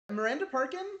Miranda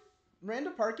Parkin,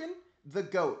 the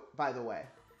GOAT, by the way.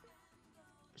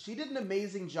 She did an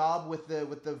amazing job with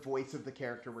the voice of the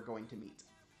character we're going to meet.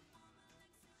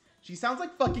 She sounds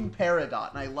like fucking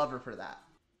Peridot, and I love her for that.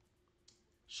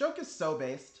 Shoka's so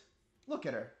based. Look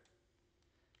at her.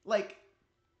 Like,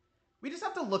 we just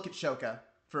have to look at Shoka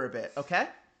for a bit, okay?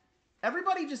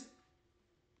 Everybody just,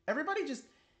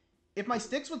 if my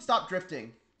sticks would stop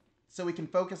drifting so we can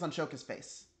focus on Shoka's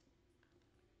face.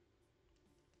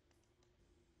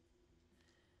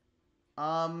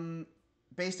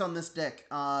 Based on this dick.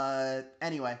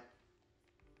 Anyway.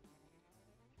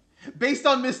 Based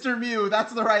on Mr. Mew,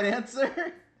 that's the right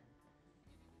answer.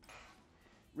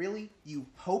 Really? You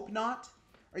hope not?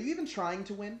 Are you even trying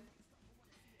to win?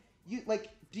 You, like,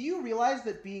 do you realize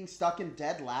that being stuck in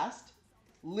dead last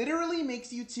literally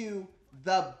makes you two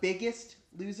the biggest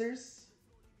losers?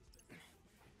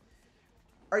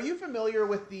 Are you familiar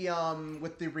with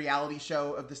the reality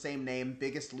show of the same name,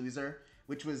 Biggest Loser?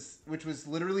 Which was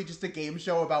literally just a game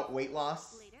show about weight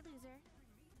loss.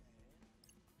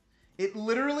 It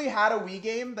literally had a Wii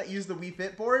game that used the Wii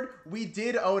Fit board. We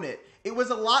did own it. It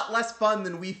was a lot less fun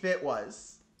than Wii Fit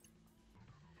was.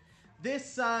 This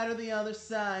side or the other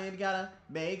side, gotta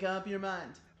make up your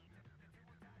mind.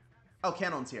 Oh,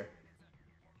 Canon's here.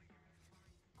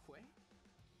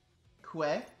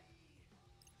 Quay?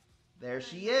 There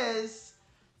she is.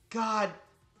 God,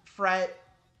 Fret.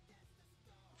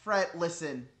 Fret,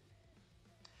 listen.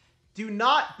 Do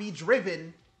not be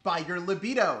driven by your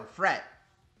libido, Fret.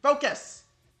 Focus!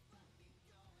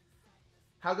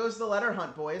 How goes the letter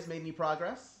hunt, boys? Made any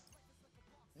progress?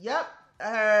 Yep.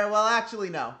 Well, actually,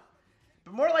 no.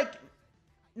 But more like,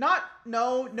 not,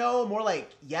 no, more like,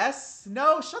 yes,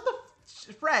 no, shut the,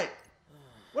 Fret.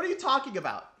 What are you talking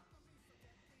about?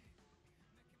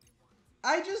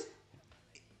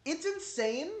 It's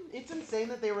insane. It's insane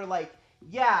that they were like,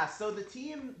 yeah, so the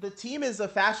team is a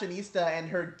fashionista and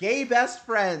her gay best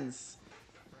friends.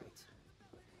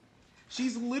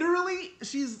 She's literally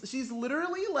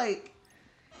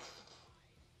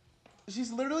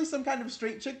some kind of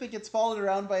straight chick that gets followed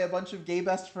around by a bunch of gay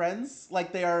best friends,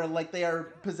 like they are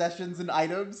possessions and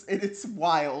items, and it's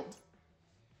wild.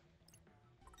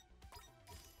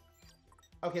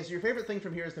 Okay, so your favorite thing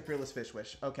from here is the Fearless Fish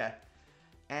Wish. Okay.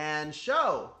 And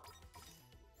show.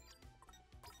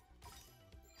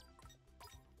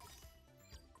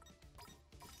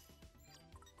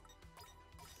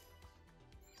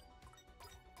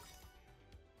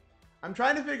 I'm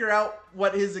trying to figure out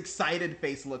what his excited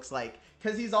face looks like,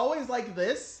 because he's always like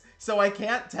this, so I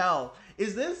can't tell.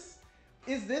 Is this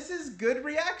his good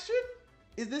reaction?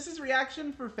 Is this his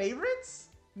reaction for favorites?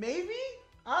 Maybe?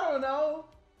 I don't know.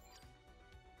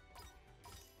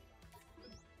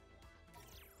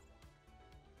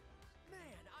 Man,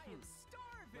 I am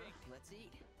starving. Let's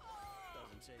eat.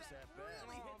 Doesn't taste that bad.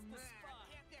 Really hits the spot.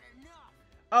 I can't get enough.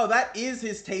 Oh, that is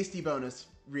his tasty bonus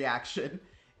reaction.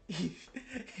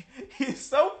 He's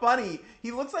so funny.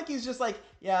 He looks like he's just like,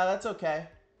 yeah, that's okay.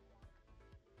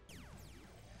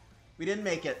 We didn't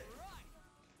make it.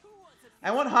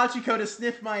 I want Hachiko to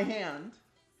sniff my hand.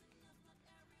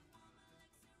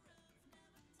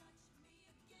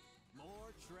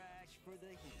 More trash for the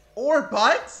heat. Or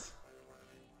butt?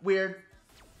 Weird.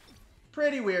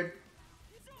 Pretty weird.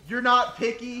 You're not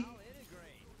picky.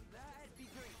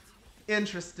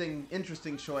 Interesting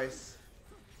choice.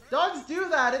 Dogs do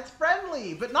that. It's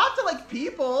friendly, but not to, like,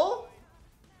 people.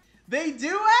 They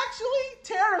do actually?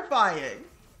 Terrifying.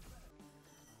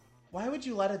 Why would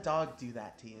you let a dog do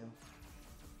that to you?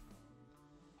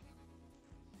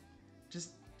 Just,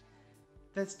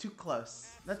 that's too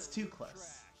close. That's too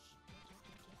close.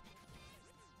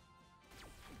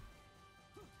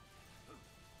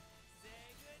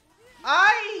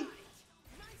 I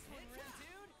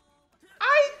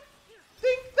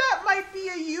think that might be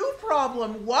a you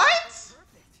problem. What? How's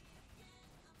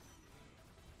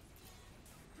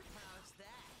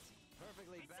that?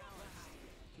 Perfectly balanced.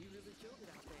 You really killed it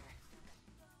out there.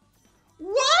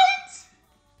 What?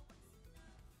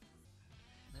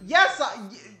 Yes,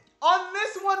 on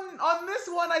this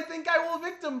one, I think I will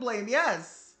victim blame.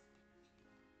 Yes.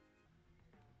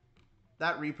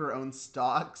 That Reaper owns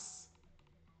stocks.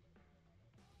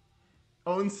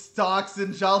 Owns stocks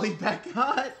in Jolly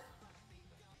Beckott.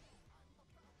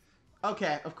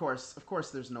 Okay, of course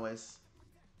there's noise.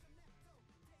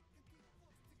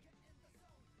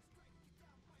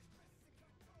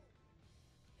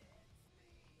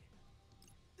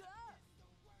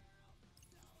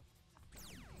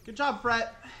 Good job,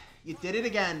 Fret. You did it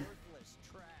again.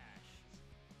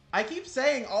 I keep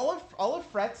saying all of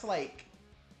Fret's, like,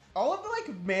 all of the,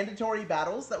 like, mandatory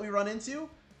battles that we run into,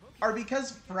 are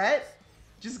because Fret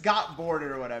just got bored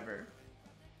or whatever.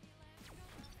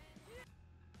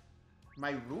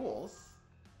 My rules?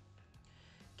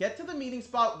 Get to the meeting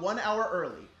spot 1 hour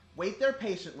early. Wait there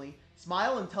patiently.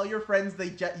 Smile and tell your friends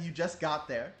you just got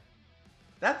there.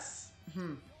 That's...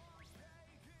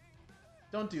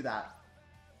 Don't do that.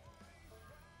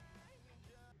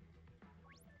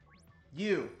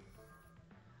 You.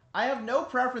 I have no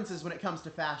preferences when it comes to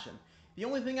fashion. The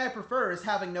only thing I prefer is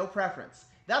having no preference.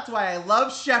 That's why I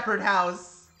love Shepherd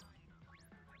House.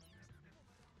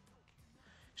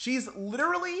 She's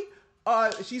literally,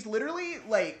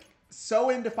 like, so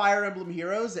into Fire Emblem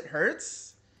Heroes, it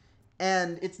hurts.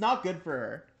 And it's not good for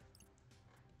her.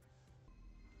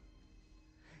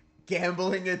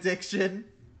 Gambling addiction.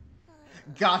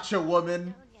 Gotcha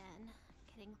woman.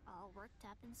 Getting all worked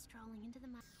up and strolling into the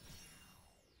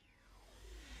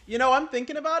You know, I'm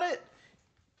thinking about it.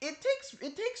 It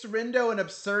takes Rindo an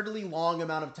absurdly long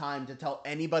amount of time to tell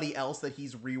anybody else that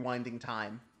he's rewinding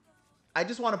time. I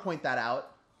just want to point that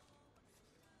out.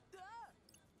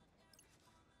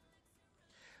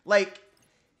 Like,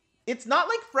 it's not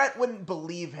like Fret wouldn't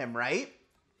believe him, right?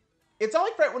 It's not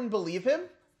like Fret wouldn't believe him.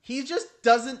 He just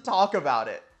doesn't talk about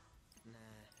it.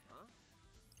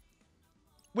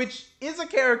 Which is a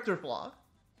character flaw.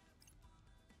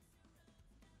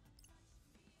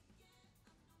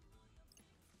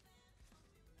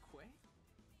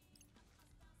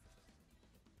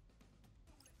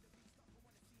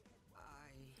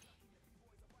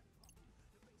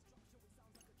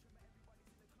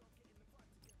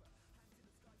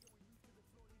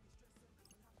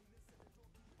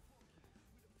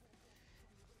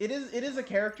 It is a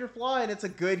character flaw, and it's a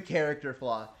good character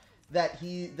flaw. That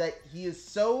he's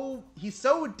so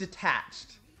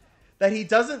detached that he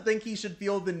doesn't think he should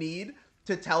feel the need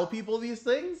to tell people these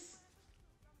things.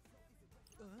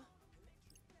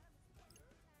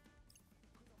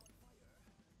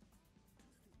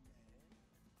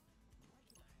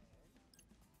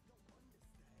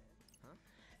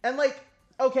 And like,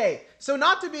 okay, so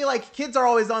not to be like, kids are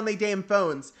always on their damn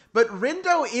phones, but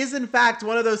Rindo is in fact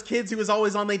one of those kids who is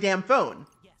always on their damn phone.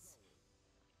 Yes.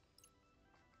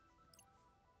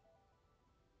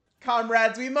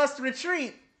 Comrades, we must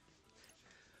retreat.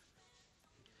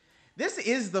 This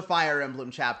is the Fire Emblem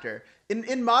chapter.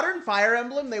 In modern Fire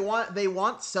Emblem, they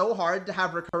want so hard to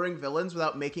have recurring villains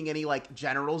without making any like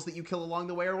generals that you kill along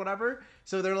the way or whatever.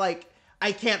 So they're like,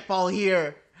 I can't fall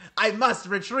here. I must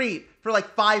retreat for like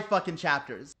 5 fucking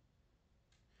chapters.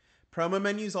 Promo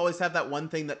menus always have that one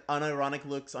thing that unironic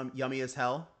looks yummy as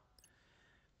hell.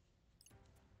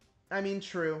 I mean,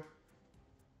 true.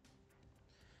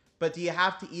 But do you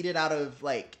have to eat it out of,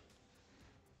 like,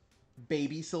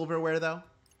 baby silverware, though?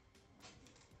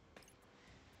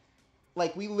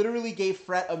 Like, we literally gave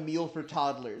Fret a meal for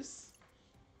toddlers.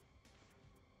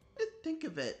 Think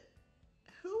of it.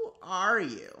 Who are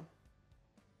you?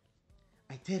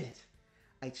 I did it.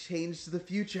 I changed the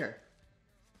future.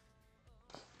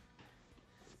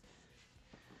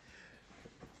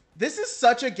 This is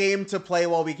such a game to play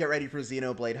while we get ready for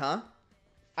Xenoblade, huh?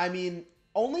 I mean,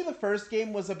 only the first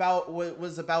game was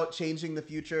about changing the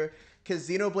future, because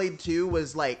Xenoblade 2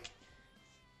 was like...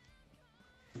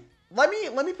 Let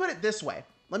me put it this way.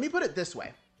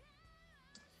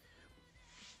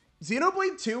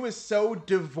 Xenoblade 2 is so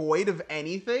devoid of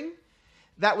anything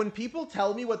that when people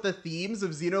tell me what the themes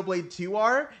of Xenoblade 2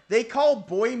 are, they call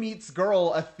boy meets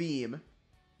girl a theme.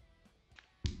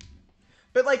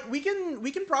 But like, we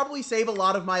can probably save a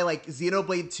lot of my like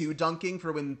Xenoblade 2 dunking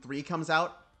for when 3 comes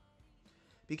out.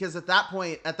 Because at that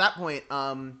point,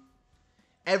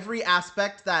 every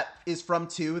aspect that is from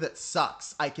 2 that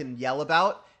sucks, I can yell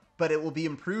about, but it will be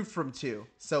improved from 2.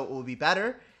 So it will be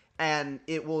better, and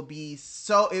it will be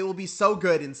so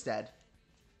good instead.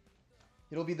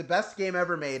 It'll be the best game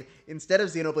ever made instead of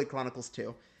Xenoblade Chronicles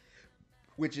 2,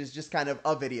 which is just kind of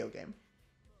a video game.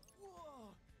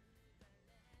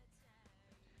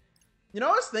 You know,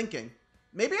 I was thinking,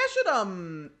 maybe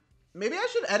I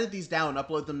should edit these down,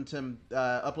 upload them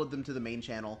to the main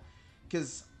channel,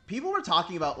 because people were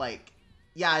talking about like,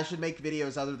 yeah, I should make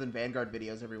videos other than Vanguard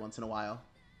videos every once in a while.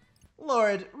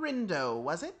 Lord Rindo,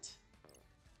 was it?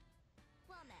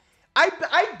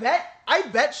 I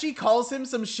bet she calls him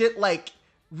some shit like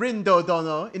Rindo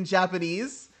Dono in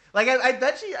Japanese. Like I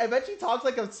bet she talks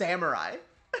like a samurai.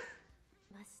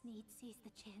 Must needs seize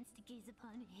the chance to gaze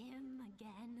upon him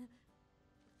again.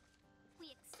 We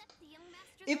accept the young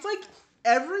master's It's like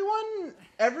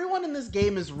everyone in this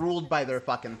game is ruled by their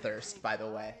fucking thirst, by the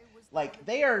way. Like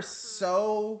they are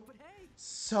so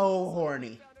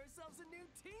horny.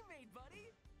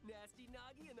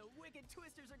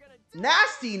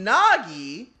 Nasty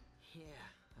Nagi?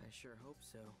 sure hope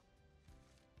so.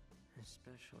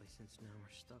 Especially since now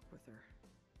we're stuck with her.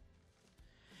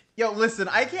 Yo, listen,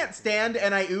 I can't stand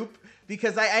NIOOP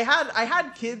because I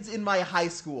had kids in my high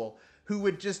school who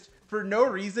would just, for no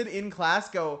reason in class,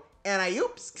 go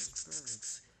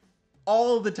NIOOP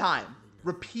all the time,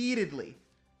 repeatedly.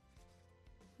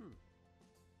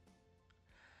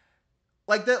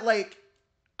 Like that, like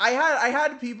I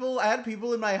had people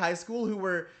in my high school who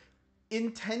were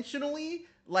intentionally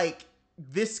like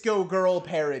Visco Girl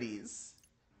parodies,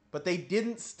 but they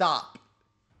didn't stop.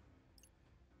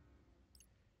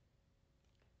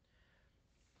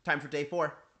 Time for day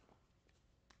 4.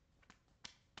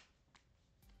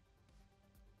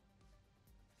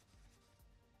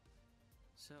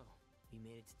 So, we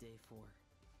made it to day 4.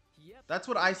 Yep. That's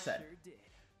what I said. Sure did.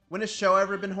 When has Show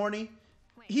ever been horny?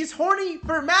 He's horny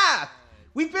for math!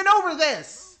 We've been over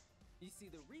this! You see,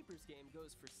 the Reaper's game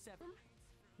goes for 7.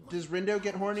 Does Rindo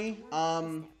get horny? Is there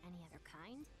any other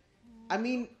kind? I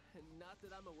mean, Not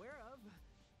that I'm aware of.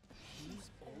 He's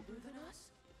older than us?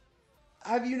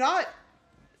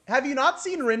 have you not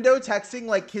seen Rindo texting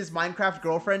like his Minecraft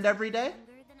girlfriend every day?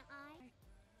 Younger than I?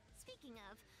 Speaking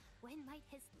of, when might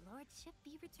his lordship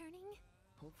be returning?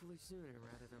 Hopefully sooner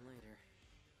rather than later.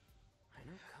 I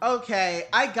know. Okay,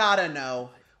 I gotta know.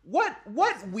 What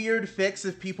weird fics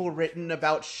have people written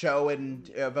about Show and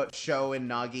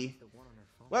Nagi? The one on her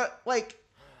phone. Well, like,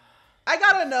 I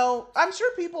gotta know. I'm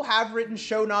sure people have written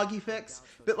Show Nagi fics,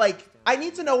 but like, I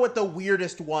need to know what the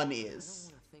weirdest one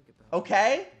is.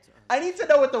 Okay? I need to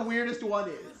know what the weirdest one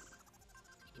is.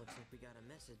 Looks like we got a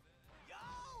message. Yo!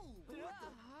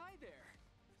 Hi there.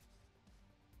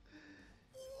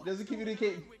 He doesn't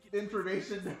communicate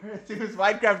information to his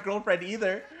Minecraft girlfriend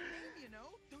either. You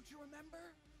know, don't you remember?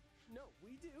 No,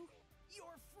 we do.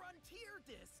 Your frontier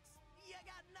discs. You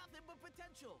got nothing but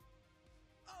potential.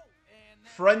 Oh, and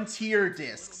that Frontier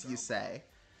discs, you say.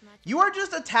 You are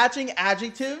just attaching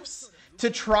adjectives to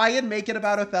try and make it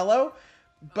about Othello,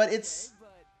 but it's But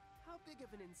how big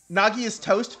of an ins- Nagi is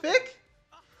toast fic?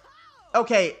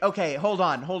 Okay, hold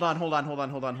on.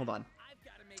 I've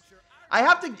got to make sure I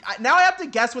have to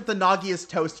guess what the Nagi is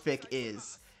toast fic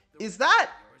is. Is that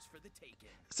yours for the taking.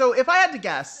 so? If I had to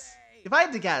guess,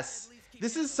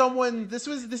 this is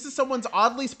someone's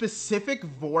oddly specific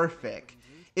vorfic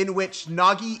in which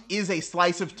Nagi is a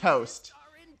slice of toast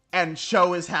and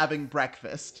Show is having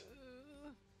breakfast.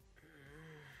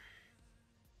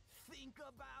 Think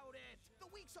about it. The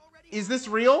week's already Is this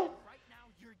real? right now.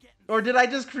 You're getting Or did I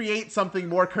just create something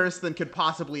more cursed than could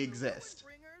possibly exist?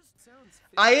 bringers. Sounds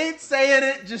I ain't saying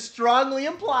it, just strongly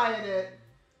implying it.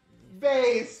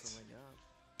 Based.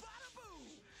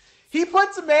 He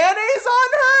puts mayonnaise on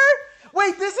her?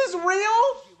 Wait, this is real? Of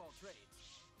all trades.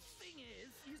 Thing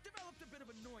is, he's developed a bit of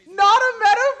a noise. Not a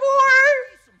metaphor?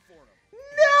 Some for him.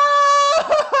 No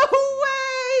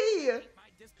way! My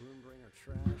disc Broombringer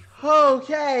trash.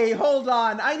 Okay, hold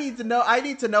on. I need to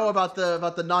know about the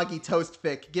Nagi toast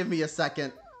fic. Give me a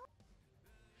second.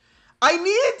 I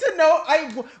needed to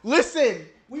know. Listen.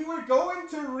 We were going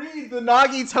to read the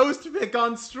Nagi toast fic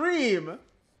on stream.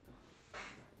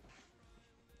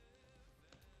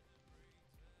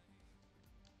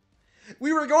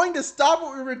 We were going to stop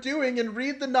what we were doing and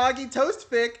read the Nagi toast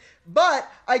fic, but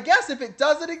I guess if it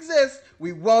doesn't exist,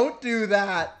 we won't do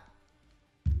that.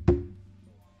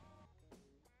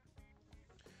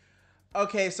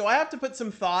 Okay, so I have to put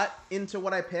some thought into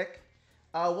what I pick.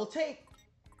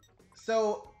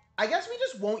 So I guess we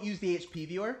just won't use the HP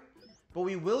viewer, but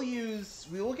we will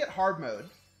get hard mode.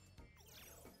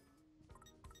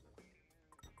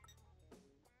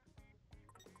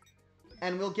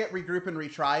 And we'll get regroup and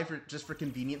retry just for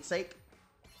convenience sake.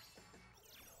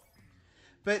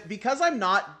 But because I'm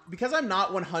not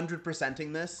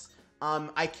 100%ing this,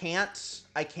 I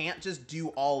can't just do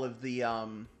all of the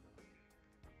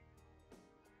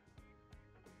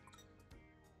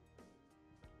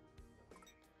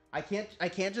I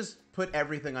can't just put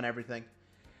everything on everything.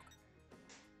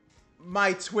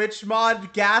 My Twitch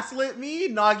mod gaslit me.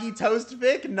 Nagi toast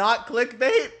fic, not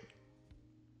clickbait.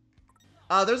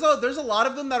 There's a lot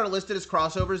of them that are listed as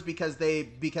crossovers because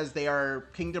they are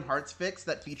Kingdom Hearts fics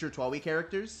that feature TWEWY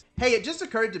characters. Hey, it just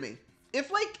occurred to me.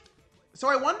 If like, so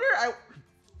I wonder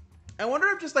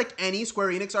if just like any Square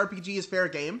Enix RPG is fair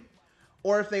game,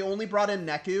 or if they only brought in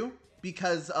Neku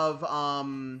because of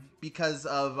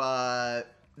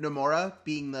Nomura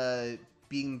being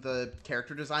the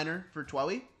character designer for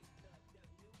TWEWY.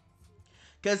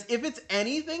 Because if it's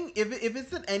anything, if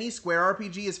it's that any Square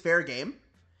RPG is fair game,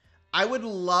 I would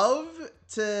love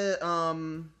to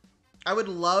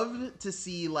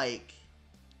see like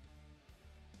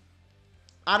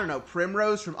I don't know,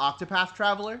 Primrose from Octopath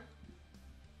Traveler.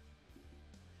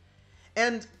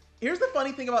 And here's the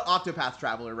funny thing about Octopath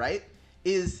Traveler, right?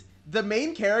 Is the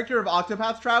main character of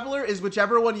Octopath Traveler is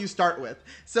whichever one you start with.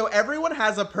 So everyone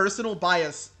has a personal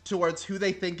bias towards who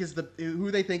they think is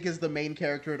the main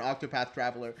character in Octopath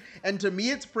Traveler. And to me,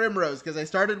 it's Primrose because I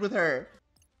started with her.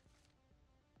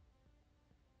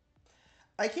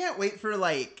 I can't wait for,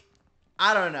 like,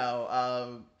 I don't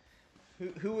know,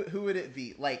 who would it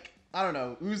be? Like, I don't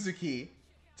know, Uzuki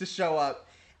to show up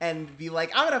and be like,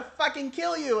 I'm gonna fucking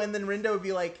kill you, and then Rindo would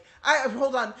be like,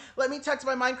 hold on, let me text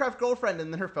my Minecraft girlfriend,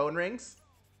 and then her phone rings.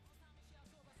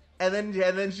 And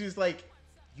then she's like,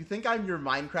 you think I'm your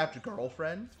Minecraft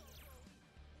girlfriend?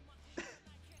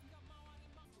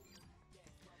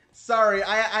 Sorry,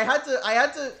 I had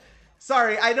to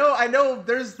sorry, I know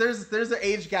there's an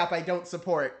age gap I don't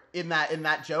support in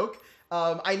that joke.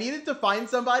 I needed to find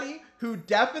somebody who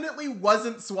definitely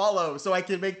wasn't Swallow so I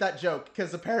can make that joke,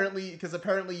 because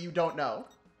apparently you don't know.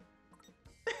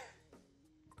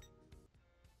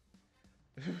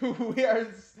 we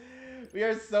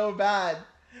are so bad.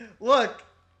 Look.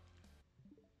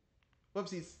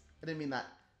 Whoopsies. I didn't mean that.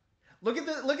 Look at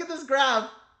this graph.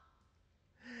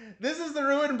 This is the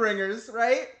Ruin Bringers,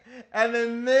 right? And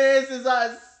then this is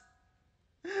us.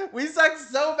 We suck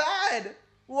so bad.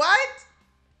 What?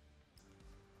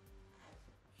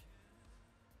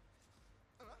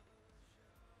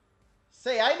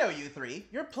 Say, I know you three.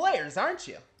 You're players, aren't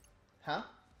you? Huh?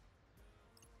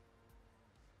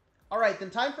 Alright, then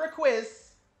time for a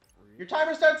quiz. Your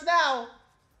timer starts now.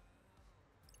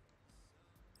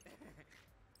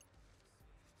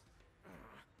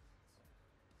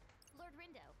 Lord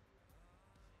Rindo.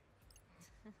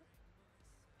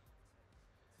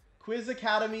 Quiz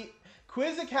Academy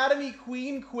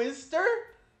Queen Quizster?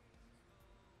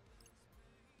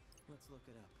 Let's look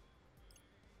it up.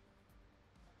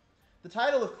 The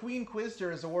title of Queen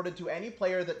Quizster is awarded to any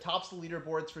player that tops the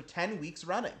leaderboards for 10 weeks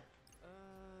running.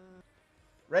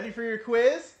 Ready for your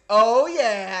quiz? Oh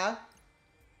yeah!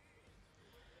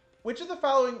 Which of the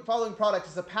following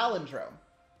products is a palindrome?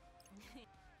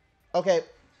 Okay,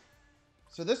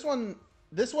 so this one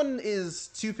is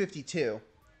 252.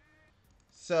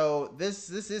 So this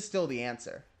is still the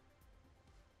answer.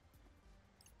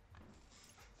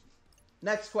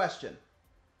 Next question.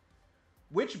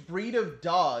 Which breed of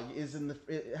dog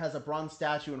has a bronze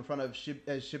statue in front of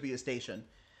Shibuya Station?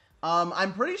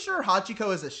 I'm pretty sure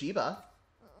Hachiko is a Shiba.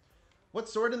 What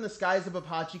sword in the skies above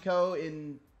Hachiko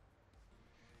in...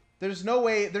 There's no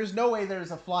way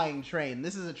there's a flying train.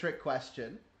 This is a trick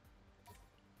question.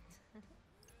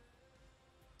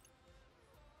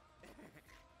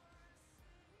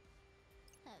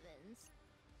 Heavens.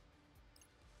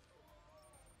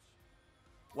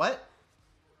 What?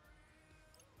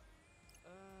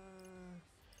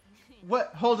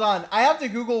 What? Hold on. I have to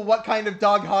Google what kind of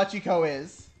dog Hachiko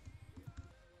is.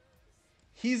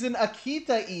 He's an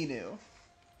Akita Inu.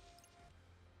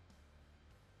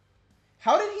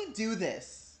 How did he do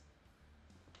this?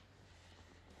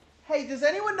 Hey, does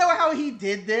anyone know how he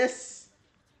did this?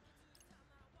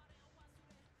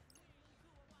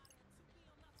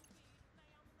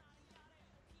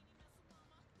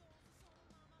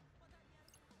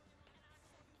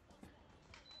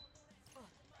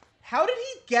 How did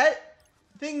he get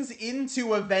things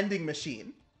into a vending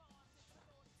machine?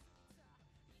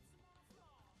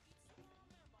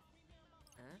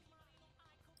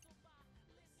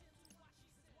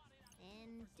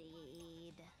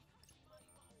 Indeed.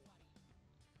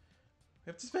 We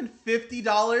have to spend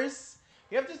 $50?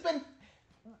 We have to spend...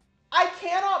 I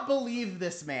cannot believe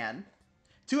this man.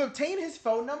 To obtain his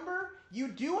phone number, you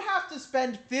do have to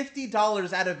spend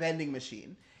 $50 at a vending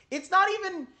machine. It's not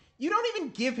even... You don't even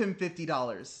give him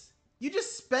 $50. You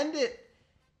just spend it...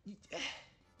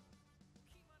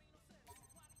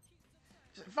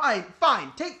 Fine.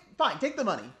 Take the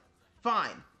money.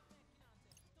 Fine.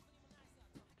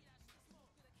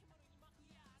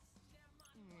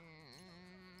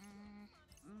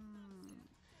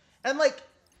 And, like,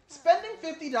 spending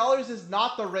 $50 is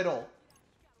not the riddle.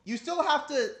 You still have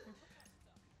to...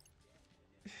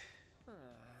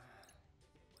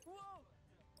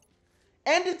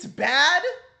 And it's bad?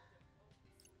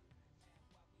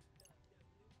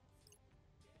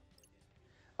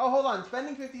 Oh, hold on.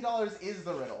 Spending $50 is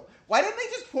the riddle. Why didn't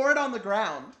they just pour it on the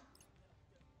ground?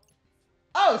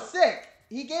 Oh, sick.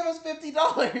 He gave us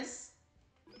 $50.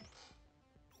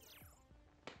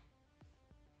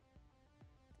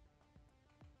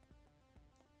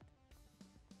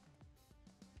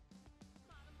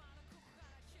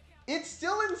 It's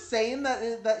still insane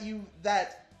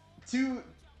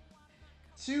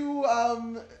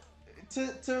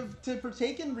To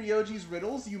partake in Ryoji's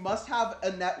riddles, you must have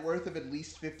a net worth of at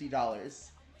least $50.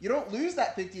 You don't lose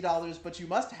that $50, but you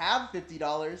must have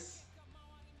 $50.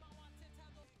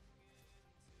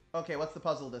 Okay, what's the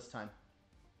puzzle this time?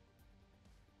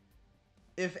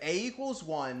 If A equals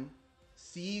 1,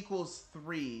 C equals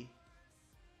 3,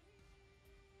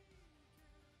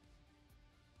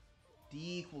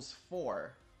 D equals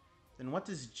 4, then what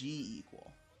does G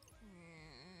equal?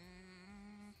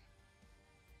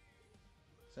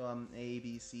 So A,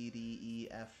 B, C, D, E,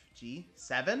 F, G.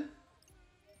 7?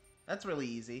 That's really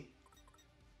easy.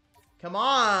 Come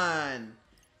on!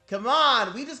 Come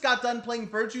on! We just got done playing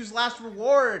Virtue's Last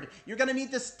Reward. You're gonna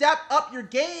need to step up your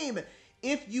game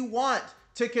if you want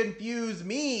to confuse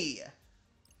me.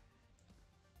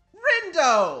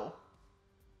 Rindo!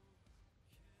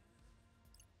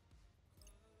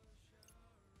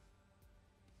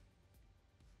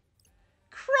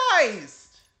 Christ!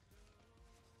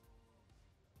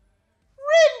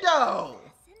 Rindo!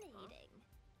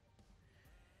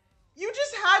 You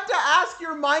just had to ask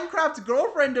your Minecraft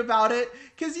girlfriend about it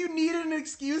because you needed an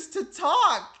excuse to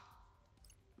talk.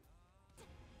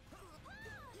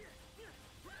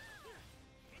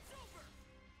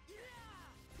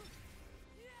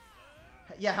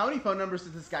 Yeah, how many phone numbers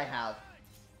does this guy have?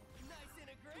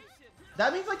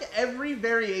 That means like every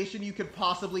variation you could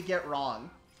possibly get wrong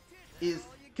is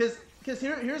because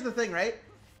here's the thing, right?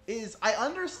 Is I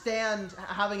understand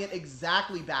having it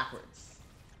exactly backwards.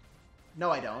 No,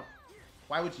 I don't.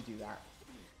 Why would you do that?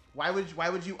 Why would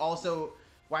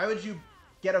you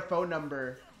get a phone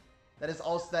number that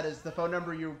is the phone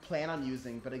number you plan on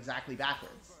using, but exactly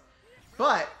backwards?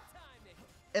 But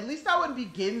at least that one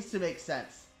begins to make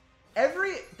sense.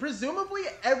 Presumably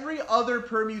every other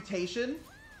permutation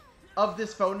of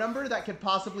this phone number that could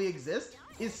possibly exist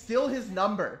is still his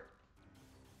number.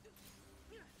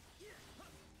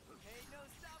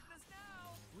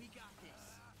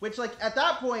 Which, like, at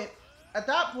that point,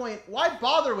 why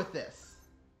bother with this?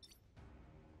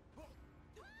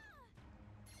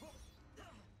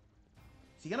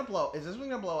 Is he gonna blow? Is this one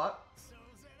gonna blow up?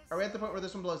 Are we at the point where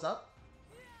this one blows up?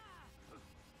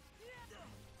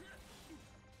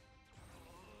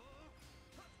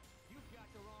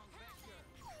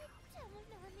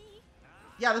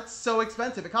 Yeah, that's so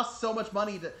expensive. It costs so much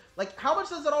money to... Like, how much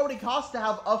does it already cost to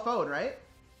have a phone, right?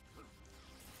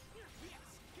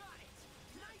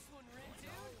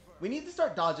 We need to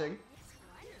start dodging.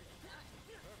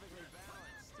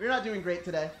 We're not doing great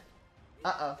today.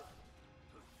 Uh-oh.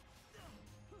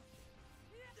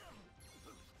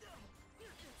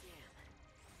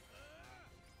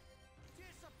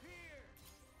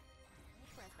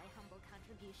 My humble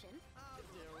contribution.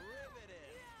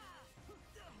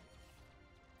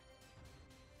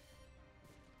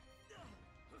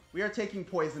 We are taking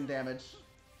poison damage.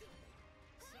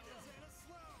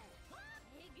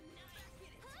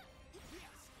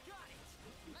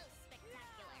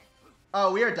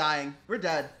 Oh, we are dying. We're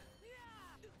dead.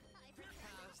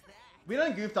 We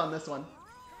done goofed on this one.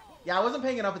 Yeah, I wasn't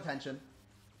paying enough attention.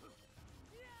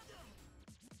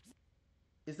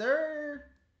 Is there...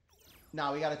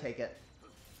 No, we gotta take it.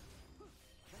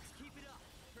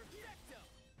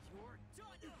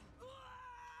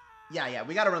 Yeah,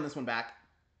 we gotta run this one back.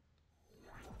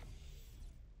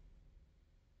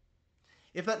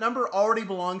 If that number already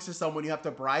belongs to someone, you have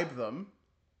to bribe them.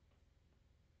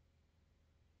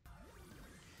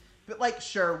 But like,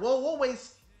 sure, we'll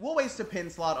waste a pin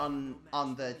slot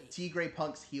on the Tigre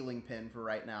Punk's healing pin for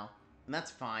right now, and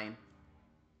that's fine.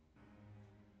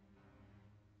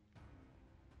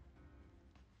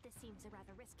 This seems a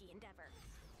rather risky endeavor.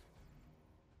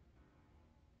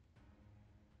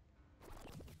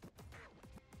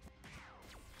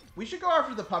 We should go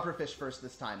after the pufferfish first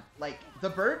this time. Like, the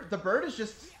bird is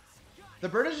just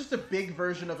a big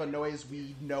version of a noise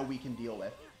we know we can deal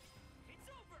with.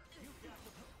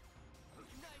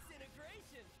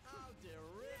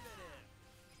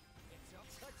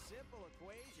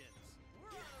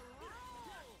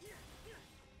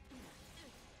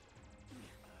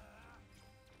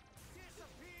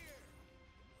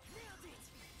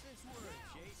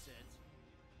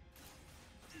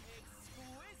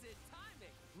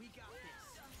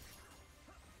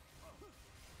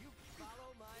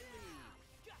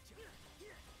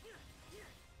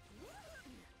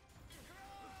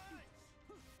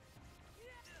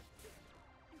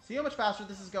 See how much faster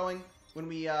this is going when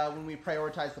we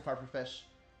prioritize the pufferfish.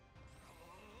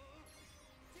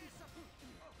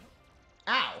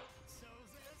 Ow!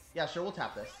 Yeah, sure, we'll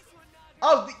tap this.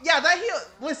 Oh, yeah, that heal...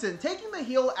 Listen, taking the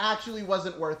heal actually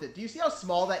wasn't worth it. Do you see how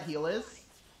small that heal is?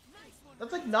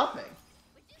 That's like nothing.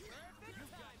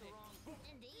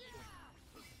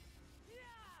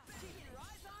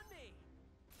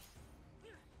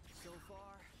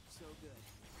 good.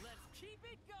 Let's keep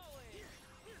it going.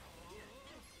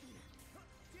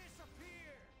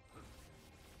 Disappear.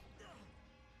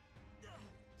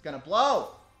 It's gonna blow.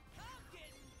 I'm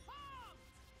getting pumped.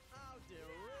 How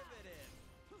derivative.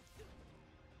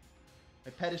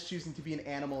 My pet is choosing to be an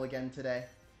animal again today.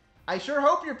 I sure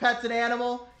hope your pet's an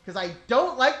animal, because I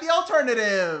don't like the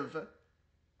alternative.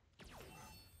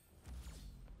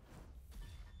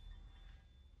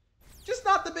 Just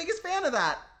not the biggest fan of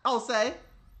that, I'll say.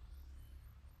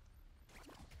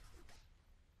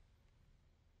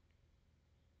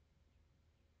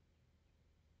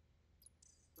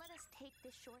 Let us take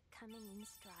this shortcoming in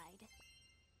stride.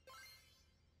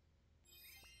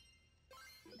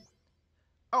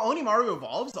 Oh, Onimaru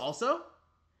evolves also?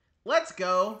 Let's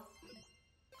go.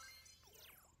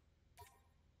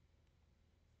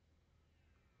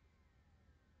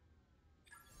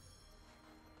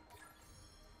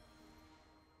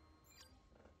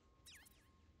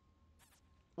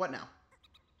 What now?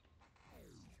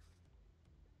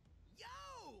 Yo,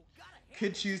 gotta hand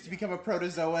Could choose to become a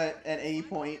protozoa at any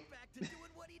point. back to doing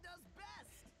what he does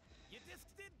best. Your discs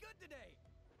did good today.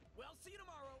 Well, see you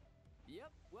tomorrow.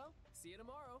 Yep, well, see you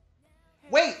tomorrow. Hey,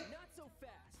 Wait! not so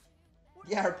fast.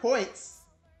 Yeah, her points.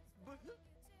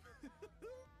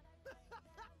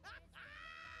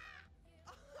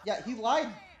 Yeah, he lied,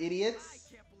 idiots. I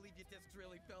can't believe your discs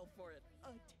really fell for it. A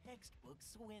textbook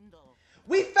swindle.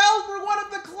 We fell for one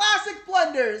of the classic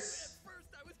blunders. At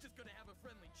first, I was just gonna have a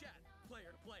friendly chat,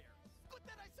 player to player. But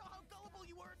then I saw how gullible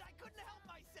you were, and I couldn't help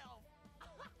myself.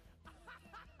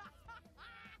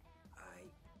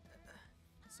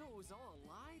 So it was all a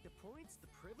lie? The points, the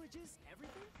privileges,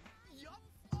 everything? Yup,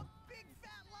 a big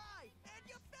fat lie, and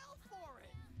you fell for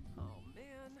it. Oh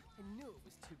man, I knew it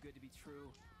was too good to be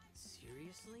true.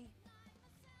 Seriously?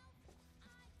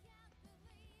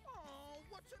 Oh,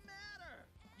 what's the matter?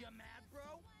 You mad,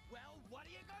 bro? Well, what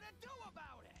are you gonna do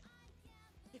about it?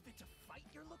 If it's a fight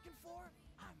you're looking for,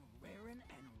 I'm raring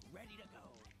and ready to go.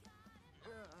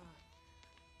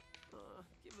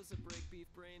 Give us a break, beef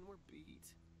brain. We're beat.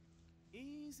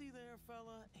 Easy there,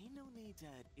 fella. Ain't no need to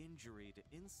add injury to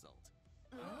insult.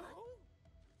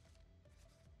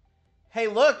 Hey,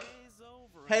 look. Day's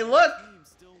over Hey, and the look. team's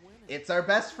still winning. It's our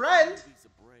best friend. Needs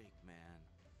a break, man.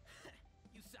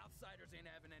 You Southsiders ain't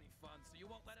having any fun, so you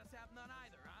won't let us have none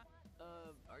either,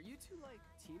 huh? Are you two like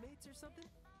teammates or something?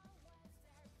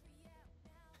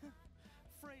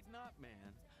 Afraid not,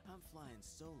 man. I'm flying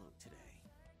solo today.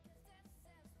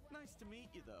 Nice to meet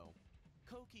you, though.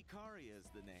 Koki Karia is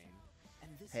the name.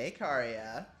 And this Hey, is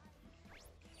Karia.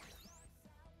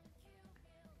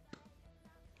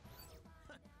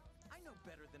 I know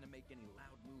better than to make any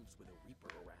loud moves with a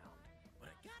Reaper around. But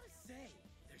I gotta say,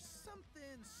 there's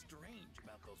something strange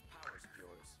about those powers of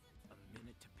yours. A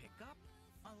minute to pick up,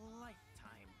 a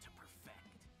lifetime to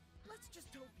perfect. Let's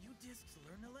just hope you discs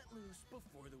learn to let loose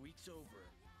before the week's over.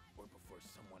 Or before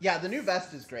someone Yeah, the else new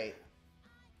vest is great.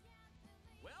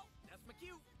 Well, that's my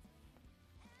cue.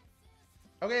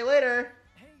 Okay, later.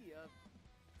 Hey,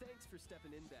 thanks for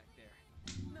stepping in back there.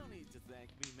 No need to thank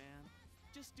me, man.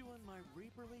 Just doing my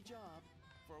Reaperly job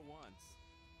for once.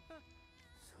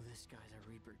 So this guy's a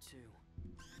Reaper too.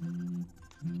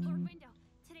 Lord Window,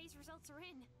 today's results are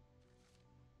in.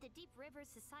 The Deep River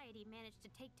Society managed to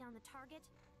take down the target,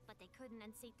 but they couldn't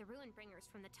unseat the Ruin Bringers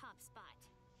from the top spot.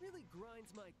 Really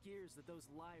grinds my gears that those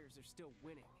liars are still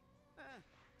winning.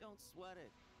 Don't sweat it.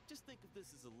 Just think of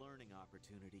this as a learning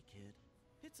opportunity, kid.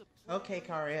 It's a Okay,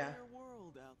 Karia. player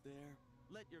world out there.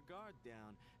 Let your guard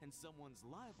down, and someone's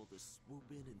liable to swoop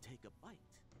in and take a bite.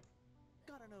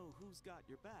 Gotta know who's got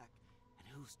your back, and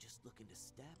who's just looking to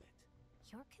stab it.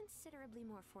 You're considerably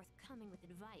more forthcoming with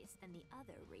advice than the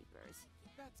other Reapers.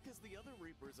 That's because the other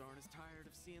Reapers aren't as tired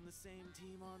of seeing the same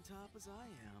team on top as I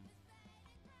am.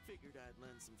 Figured I'd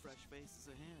lend some fresh faces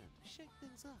a hand, shake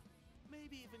things up.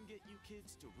 Maybe even get you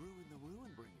kids to ruin the Ruin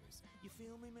Bringers. You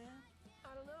feel me, man?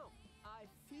 I don't know. I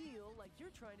feel like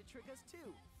you're trying to trick us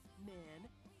too, man.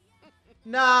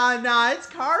 Nah, it's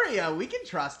Karia. We can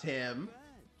trust him.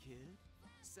 Bad, kid.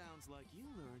 Sounds like you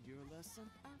learned your lesson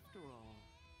after all.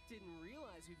 Didn't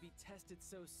realize we'd be tested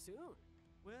so soon.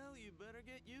 Well, you better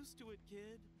get used to it,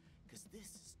 kid, because this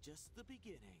is just the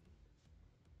beginning.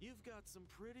 You've got some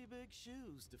pretty big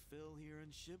shoes to fill here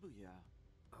in Shibuya.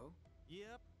 Oh?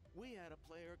 Yep, we had a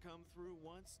player come through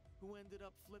once who ended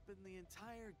up flipping the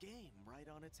entire game right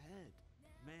on its head.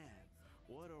 Man,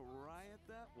 what a riot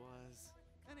that was.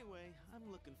 Anyway, I'm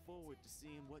looking forward to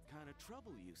seeing what kind of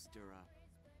trouble you stir up.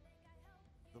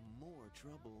 The more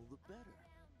trouble, the better,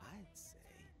 I'd say.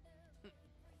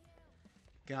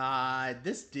 God,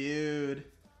 this dude.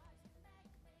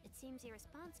 It seems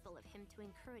irresponsible of him to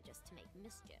encourage us to make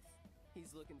mischief.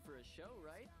 He's looking for a show,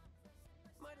 right?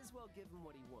 Might as well give him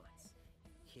what he wants.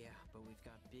 Yeah, but we've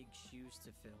got big shoes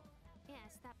to fill.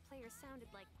 Yes, that player sounded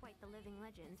like quite the living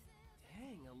legend.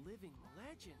 Dang, a living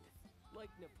legend.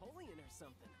 Like Napoleon or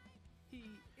something. He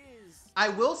is... I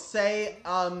will say,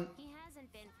 He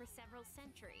hasn't been for several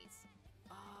centuries.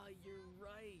 Ah, you're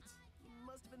right. You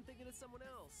must have been thinking of someone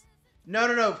else.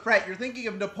 No, Fret, you're thinking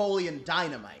of Napoleon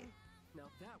Dynamite. Now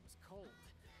that was cold.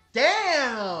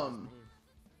 Damn!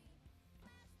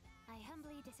 I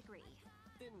humbly disagree.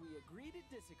 Then we agree to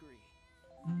disagree.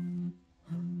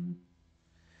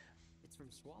 It's from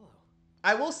Swallow.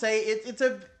 I will say, it's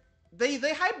a... They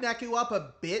hype Neku up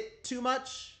a bit too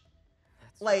much.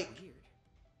 That's Like, weird.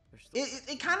 They're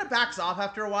still it kind of backs off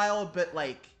after a while, but,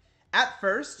 like, at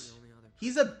first, the only other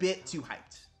he's a bit too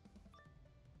hyped.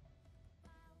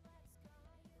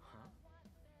 Huh?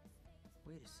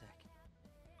 Wait a sec.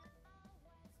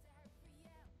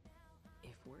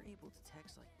 If we're able to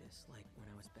text like this, like when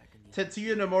I was back in the...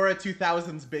 Tetsuya Nomura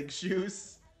 2000's Big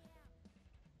Shoes.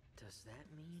 Does that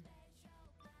mean...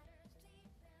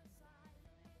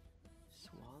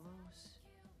 Swallows?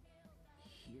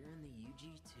 Here in the UG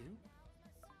too?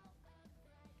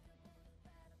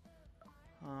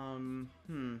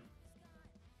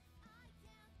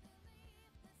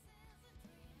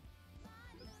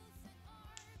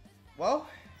 Well,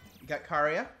 you got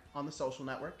Karia on the social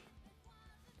network.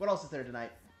 What else is there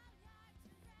tonight?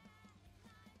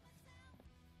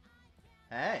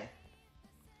 Hey.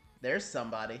 There's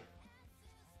somebody.